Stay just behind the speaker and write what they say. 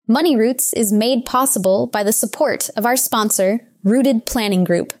Money Roots is made possible by the support of our sponsor, Rooted Planning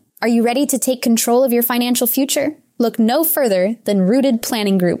Group. Are you ready to take control of your financial future? Look no further than Rooted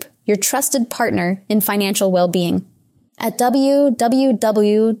Planning Group, your trusted partner in financial well-being. At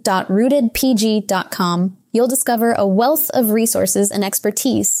www.rootedpg.com, you'll discover a wealth of resources and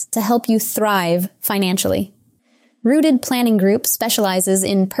expertise to help you thrive financially. Rooted Planning Group specializes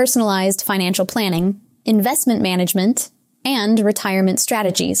in personalized financial planning, investment management, and retirement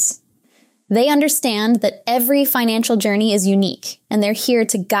strategies. They understand that every financial journey is unique, and they're here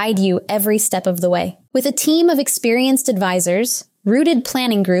to guide you every step of the way. With a team of experienced advisors, Rooted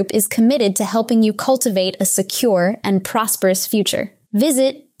Planning Group is committed to helping you cultivate a secure and prosperous future.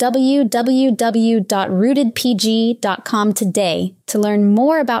 Visit www.rootedpg.com today to learn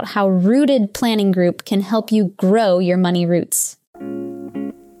more about how Rooted Planning Group can help you grow your money roots.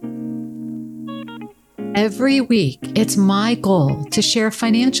 Every week, it's my goal to share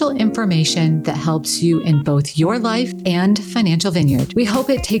financial information that helps you in both your life and Financial Vineyard. We hope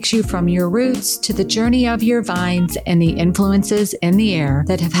it takes you from your roots to the journey of your vines and the influences in the air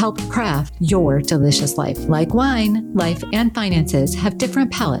that have helped craft your delicious life. Like wine, life and finances have different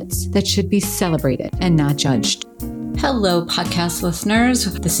palates that should be celebrated and not judged. Hello, podcast listeners.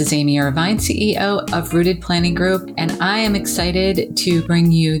 This is Amy Irvine, CEO of Rooted Planning Group, and I am excited to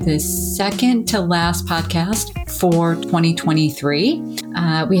bring you this second to last podcast for 2023.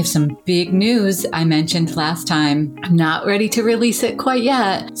 We have some big news I mentioned last time. I'm not ready to release it quite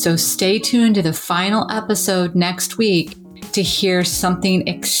yet, so stay tuned to the final episode next week to hear something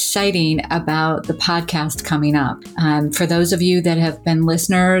exciting about the podcast coming up. For those of you that have been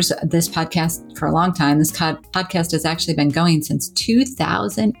listeners, this podcast for a long time, this podcast has actually been going since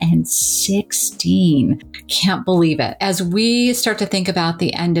 2016. Can't believe it. As we start to think about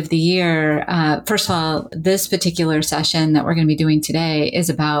the end of the year, first of all, this particular session that we're going to be doing today is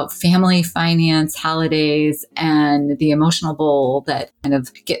about family, finance, holidays, and the emotional bowl that kind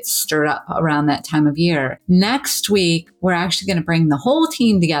of gets stirred up around that time of year. Next week, we're actually going to bring the whole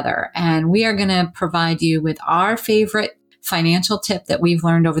team together, and we are going to provide you with our favorite financial tip that we've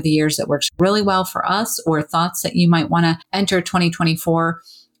learned over the years that works really well for us, or thoughts that you might want to enter 2024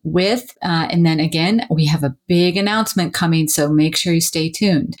 with. And then again, we have a big announcement coming, so make sure you stay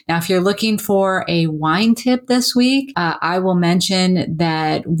tuned. Now, if you're looking for a wine tip this week, I will mention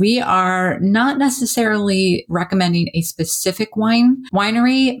that we are not necessarily recommending a specific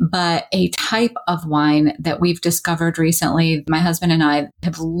winery, but a type of wine that we've discovered recently. My husband and I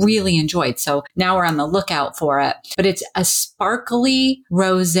have really enjoyed. So now we're on the lookout for it, but it's a sparkly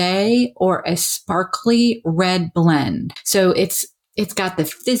rosé or a sparkly red blend. So it's got the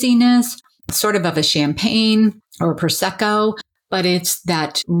fizziness, sort of a champagne or Prosecco, but it's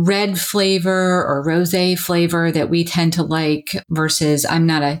that red flavor or rosé flavor that we tend to like versus I'm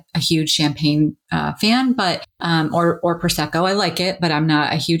not a huge champagne fan, but or Prosecco. I like it, but I'm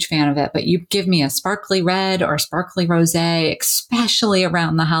not a huge fan of it. But you give me a sparkly red or sparkly rosé, especially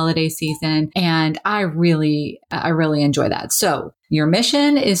around the holiday season, and I really enjoy that. So your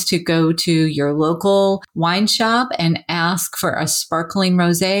mission is to go to your local wine shop and ask for a sparkling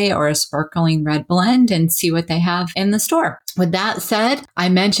rosé or a sparkling red blend and see what they have in the store. With that said, I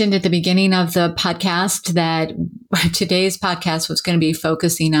mentioned at the beginning of the podcast that today's podcast was going to be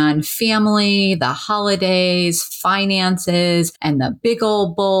focusing on family, the holidays, finances, and the big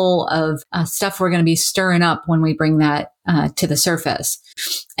old bowl of stuff we're going to be stirring up when we bring that to the surface.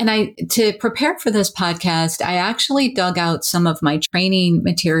 And to prepare for this podcast, I actually dug out some of my training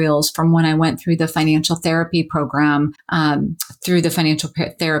materials from when I went through the financial therapy program, through the Financial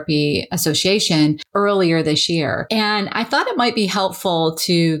Therapy Association earlier this year. And I thought it might be helpful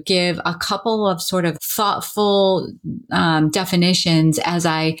to give a couple of sort of thoughtful definitions as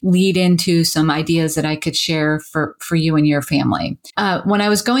I lead into some ideas that I could share for you and your family. When I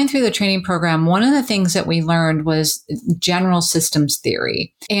was going through the training program, one of the things that we learned was general systems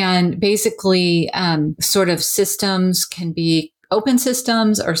theory. And basically, sort of systems can be open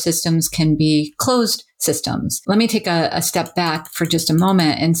systems or systems can be closed systems. Let me take a step back for just a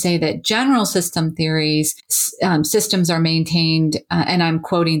moment and say that general system theories, systems are maintained, and I'm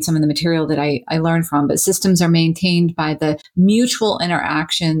quoting some of the material that I learned from, but systems are maintained by the mutual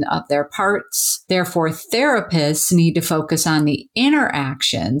interaction of their parts. Therefore, therapists need to focus on the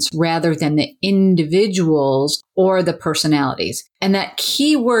interactions rather than the individuals or the personalities. And that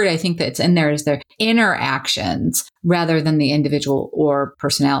key word I think that's in there is their interactions rather than the individual or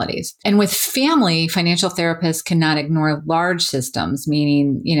personalities. And with family, financial financial therapists cannot ignore large systems,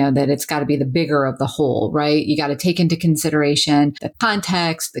 meaning, that it's got to be the bigger of the whole, right? You got to take into consideration the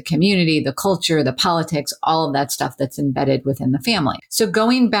context, the community, the culture, the politics, all of that stuff that's embedded within the family. So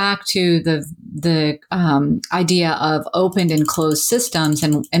going back to the idea of open and closed systems,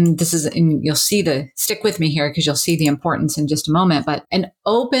 and this is, and you'll see stick with me here because you'll see the importance in just a moment, but an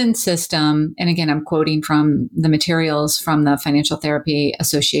open system, and again, I'm quoting from the materials from the Financial Therapy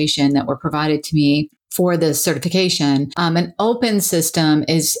Association that were provided to me for this certification. An open system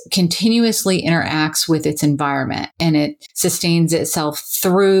continuously interacts with its environment, and it sustains itself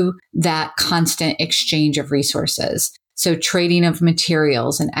through that constant exchange of resources. So trading of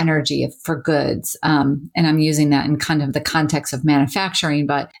materials and energy for goods. And I'm using that in kind of the context of manufacturing,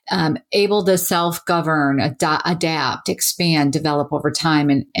 but able to self-govern, adapt, expand, develop over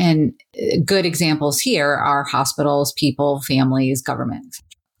time. And good examples here are hospitals, people, families, governments.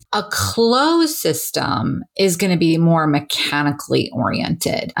 A closed system is going to be more mechanically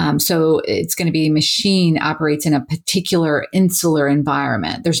oriented. So it's going to be machine operates in a particular insular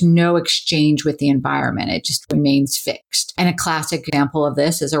environment. There's no exchange with the environment. It just remains fixed. And a classic example of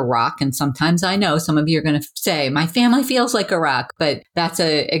this is a rock. And sometimes I know some of you are going to say, my family feels like a rock, but that's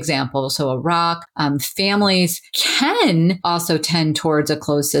an example. So a rock, families can also tend towards a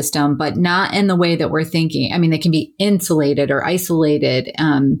closed system, but not in the way that we're thinking. I mean, they can be insulated or isolated,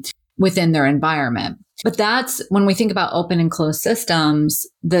 within their environment. But that's when we think about open and closed systems,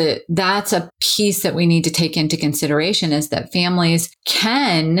 that's a piece that we need to take into consideration is that families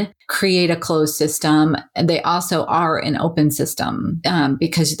can create a closed system. And they also are an open system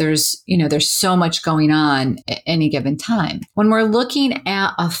because there's so much going on at any given time. When we're looking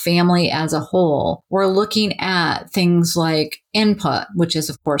at a family as a whole, we're looking at things like input, which is,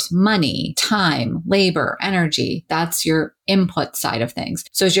 of course, money, time, labor, energy. That's your input side of things.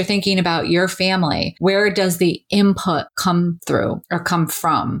 So as you're thinking about your family, where does the input come through or come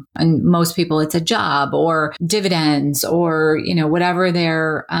from? And most people, it's a job or dividends or,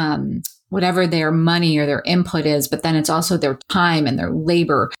 whatever their money or their input is, but then it's also their time and their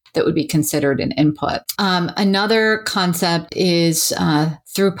labor that would be considered an input. Another concept is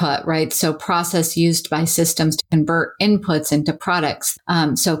throughput, right? So process used by systems to convert inputs into products.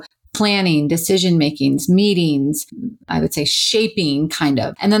 So planning, decision makings, meetings, I would say shaping kind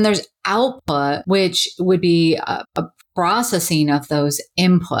of. And then there's output, which would be a processing of those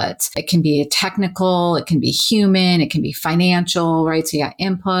inputs. It can be technical, it can be human, it can be financial, right? So you got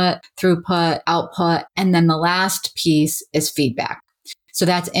input, throughput, output. And then the last piece is feedback. So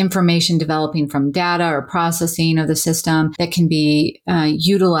that's information developing from data or processing of the system that can be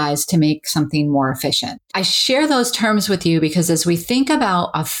utilized to make something more efficient. I share those terms with you because as we think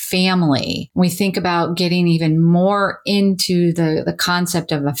about a family, we think about getting even more into the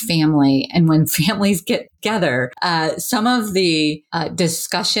concept of a family. And when families get together, some of the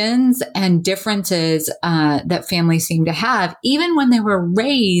discussions and differences that families seem to have, even when they were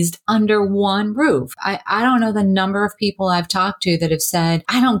raised under one roof. I don't know the number of people I've talked to that have said,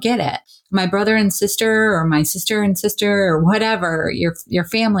 I don't get it. My brother and sister or my sister and sister or whatever, your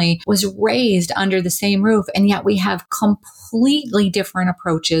family was raised under the same roof. And yet we have completely different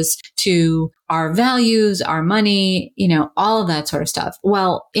approaches to our values, our money, all of that sort of stuff.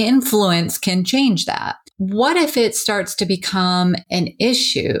 Well, influence can change that. What if it starts to become an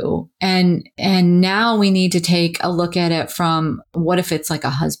issue and now we need to take a look at it from what if it's like a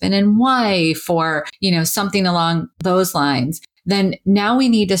husband and wife or, something along those lines? Then now we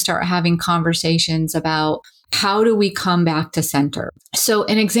need to start having conversations about how do we come back to center? So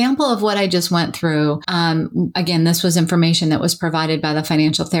an example of what I just went through, again, this was information that was provided by the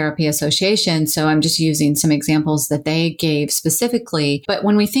Financial Therapy Association. So I'm just using some examples that they gave specifically. But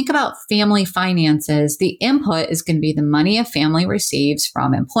when we think about family finances, the input is going to be the money a family receives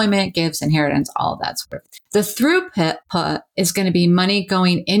from employment, gifts, inheritance, all of that sort of thing. The throughput is going to be money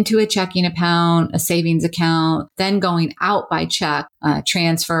going into a checking account, a savings account, then going out by check.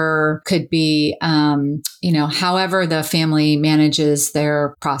 Transfer could be, however the family manages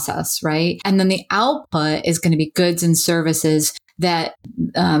their process, right? And then the output is going to be goods and services that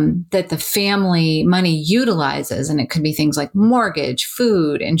the family money utilizes. And it could be things like mortgage,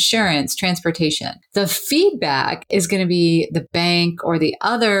 food, insurance, transportation. The feedback is going to be the bank or the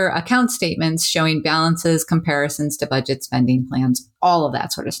other account statements showing balances, comparisons to budget, spending plans, all of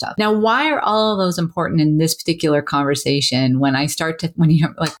that sort of stuff. Now, why are all of those important in this particular conversation when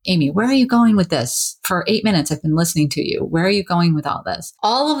you're like, Amy, where are you going with this? For 8 minutes, I've been listening to you. Where are you going with all this?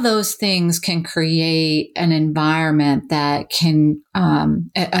 All of those things can create an environment that can,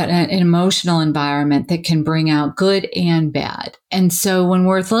 an emotional environment that can bring out good and bad. And so when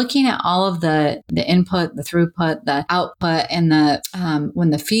we're looking at all of the input, the throughput, the output, and when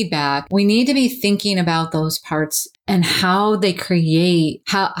the feedback, we need to be thinking about those parts and how they create,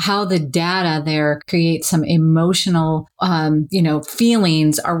 how the data there creates some emotional,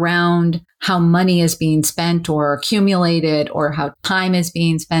 feelings around how money is being spent or accumulated, or how time is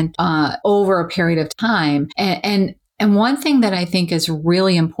being spent over a period of time. And one thing that I think is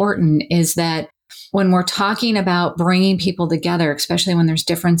really important is that when we're talking about bringing people together, especially when there's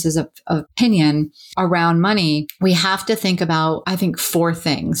differences of opinion around money, we have to think about, I think, 4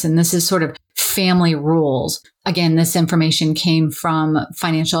 things. And this is sort of family rules. Again, this information came from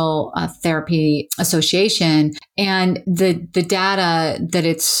Financial Therapy Association, and the data that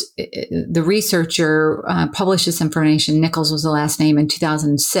the researcher published this information. Nichols was the last name, in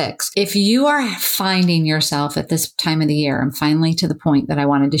 2006. If you are finding yourself at this time of the year, and finally to the point that I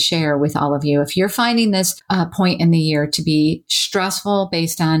wanted to share with all of you, if you're finding this point in the year to be stressful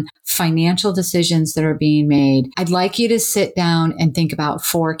based on financial decisions that are being made, I'd like you to sit down and think about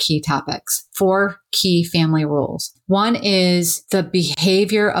 4 key topics, 4 key family rules. One is the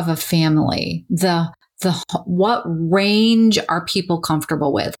behavior of a family, what range are people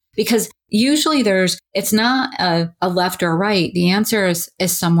comfortable with? Because usually it's not a left or right. The answer is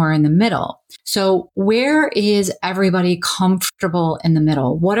somewhere in the middle. So where is everybody comfortable in the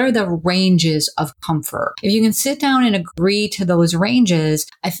middle? What are the ranges of comfort? If you can sit down and agree to those ranges,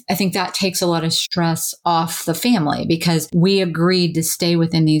 I think that takes a lot of stress off the family, because we agreed to stay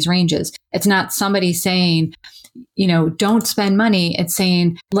within these ranges. It's not somebody saying, don't spend money. It's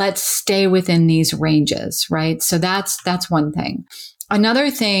saying, let's stay within these ranges, right? So that's one thing.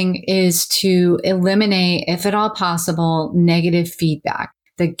 Another thing is to eliminate, if at all possible, negative feedback.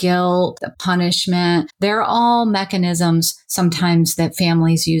 The guilt, the punishment, they're all mechanisms sometimes that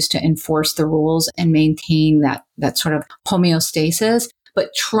families use to enforce the rules and maintain that sort of homeostasis.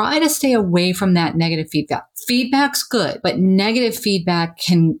 But try to stay away from that negative feedback. Feedback's good, but negative feedback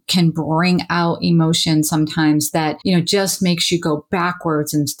can bring out emotion sometimes that, just makes you go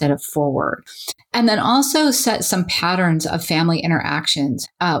backwards instead of forward. And then also set some patterns of family interactions.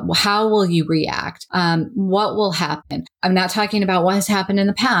 How will you react? What will happen? I'm not talking about what has happened in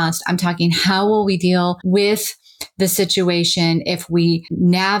the past. I'm talking, how will we deal with the situation if we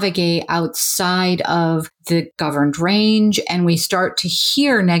navigate outside of the governed range and we start to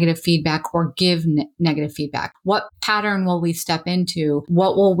hear negative feedback or give negative feedback? What pattern will we step into?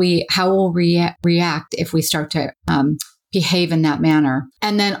 How will we react if we start to behave in that manner?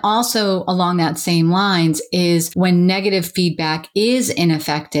 And then also along that same lines is when negative feedback is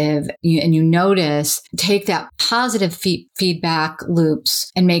ineffective and you notice, take that positive feedback loops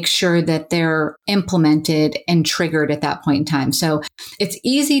and make sure that they're implemented and triggered at that point in time. So it's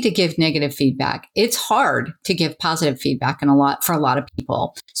easy to give negative feedback. It's hard to give positive feedback for a lot of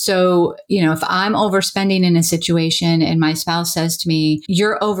people. So, if I'm overspending in a situation and my spouse says to me,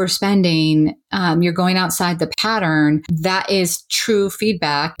 you're overspending, you're going outside the pattern, that is true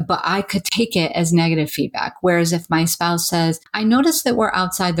feedback, but I could take it as negative feedback. Whereas if my spouse says, I noticed that we're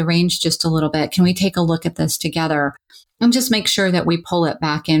outside the range just a little bit, can we take a look at this together? And just make sure that we pull it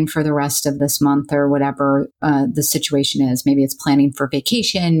back in for the rest of this month or whatever the situation is. Maybe it's planning for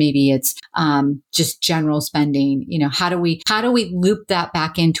vacation. Maybe it's just general spending. How do we loop that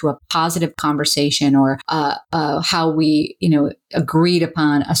back into a positive conversation, or how we agreed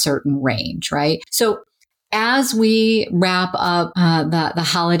upon a certain range, right? So as we wrap up the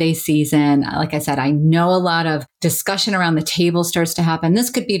holiday season, like I said, I know a lot of discussion around the table starts to happen. This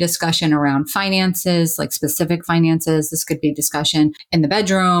could be discussion around finances, like specific finances. This could be discussion in the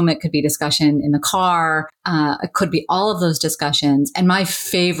bedroom. It could be discussion in the car. It could be all of those discussions. And my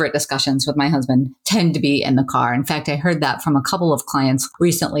favorite discussions with my husband tend to be in the car. In fact, I heard that from a couple of clients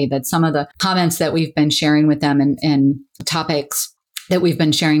recently, that some of the comments that we've been sharing with them and topics that we've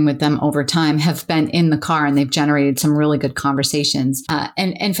been sharing with them over time have been in the car, and they've generated some really good conversations.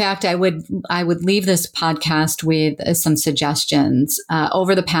 And in fact, I would leave this podcast with some suggestions.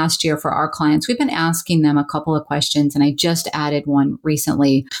 Over the past year for our clients, we've been asking them a couple of questions, and I just added one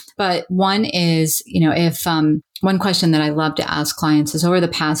recently. But one is, one question that I love to ask clients is, over the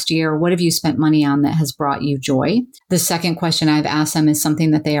past year, what have you spent money on that has brought you joy? The second question I've asked them is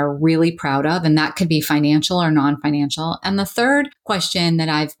something that they are really proud of, and that could be financial or non-financial. And the third question that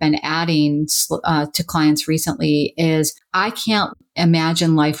I've been adding to clients recently is, I can't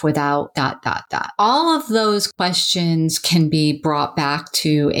imagine life without ... All of those questions can be brought back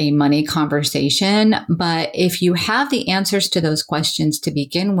to a money conversation. But if you have the answers to those questions to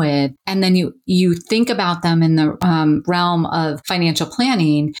begin with, and then you think about them in the realm of financial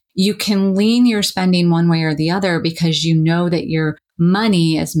planning, you can lean your spending one way or the other because you know that your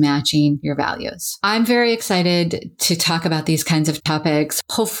money is matching your values. I'm very excited to talk about these kinds of topics.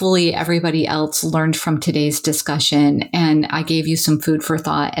 Hopefully everybody else learned from today's discussion and I gave you some food for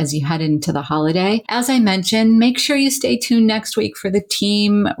thought as you head into the holiday. As I mentioned, make sure you stay tuned next week for the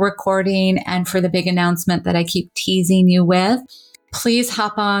team recording and for the big announcement that I keep teasing you with. Please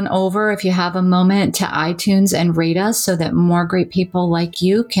hop on over if you have a moment to iTunes and rate us so that more great people like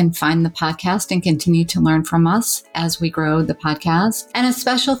you can find the podcast and continue to learn from us as we grow the podcast. And a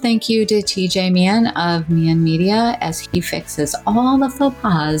special thank you to TJ Meehan of Meehan Media as he fixes all the faux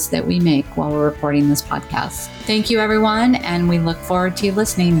pas that we make while we're recording this podcast. Thank you, everyone, and we look forward to you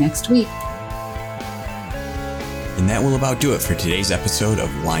listening next week. And that will about do it for today's episode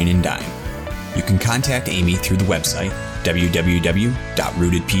of Wine and Dime. You can contact Amy through the website,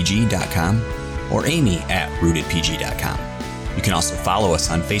 www.rootedpg.com, or amy@rootedpg.com. You can also follow us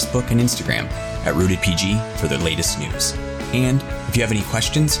on Facebook and Instagram @rootedpg for the latest news. And if you have any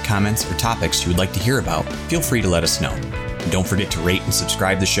questions, comments, or topics you would like to hear about, feel free to let us know. And don't forget to rate and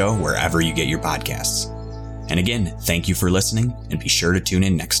subscribe the show wherever you get your podcasts. And again, thank you for listening, and be sure to tune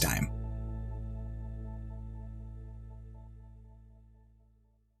in next time.